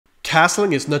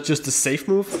castling is not just a safe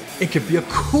move, it can be a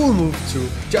cool move too.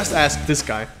 Just ask this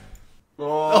guy.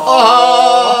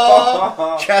 Oh,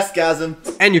 chestgasm.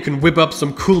 And you can whip up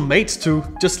some cool mates too,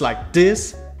 just like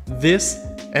this, this,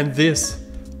 and this.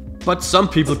 But some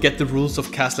people get the rules of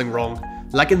castling wrong,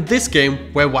 like in this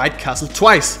game where white castled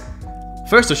twice.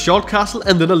 First a short castle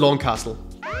and then a long castle.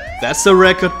 That's a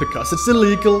record because it's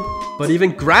illegal, but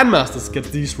even Grandmasters get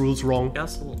these rules wrong.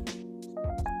 Castle.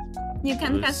 You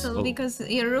can castle because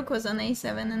your rook was on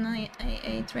a7 and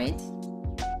a8, right?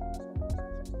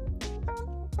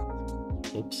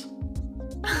 Oops.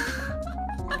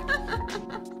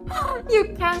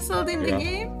 You castled in the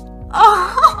game?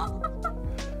 Oh!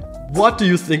 What do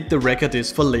you think the record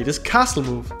is for latest castle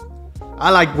move?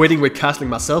 I like winning with castling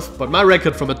myself, but my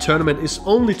record from a tournament is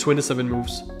only 27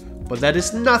 moves. But that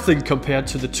is nothing compared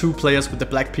to the two players with the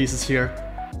black pieces here.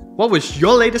 What was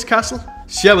your latest castle?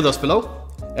 Share with us below.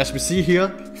 As we see here,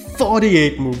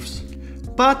 48 moves.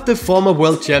 But the former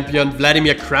world champion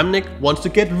Vladimir Kramnik wants to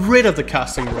get rid of the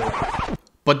casting rule.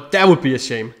 But that would be a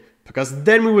shame, because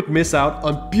then we would miss out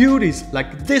on beauties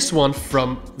like this one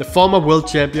from the former world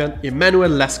champion Emanuel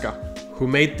Lasker, who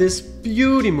made this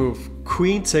beauty move,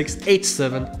 queen takes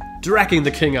h7, dragging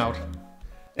the king out.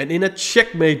 And in a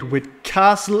checkmate with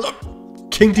castle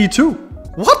king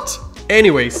d2. What?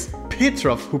 Anyways,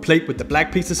 Petrov, who played with the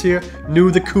black pieces here,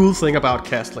 knew the cool thing about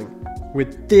castling.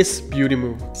 With this beauty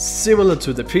move. Similar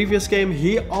to the previous game,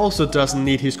 he also doesn't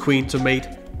need his queen to mate.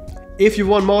 If you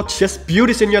want more chess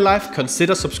beauties in your life,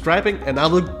 consider subscribing and I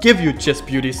will give you chess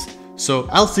beauties. So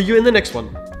I'll see you in the next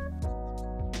one.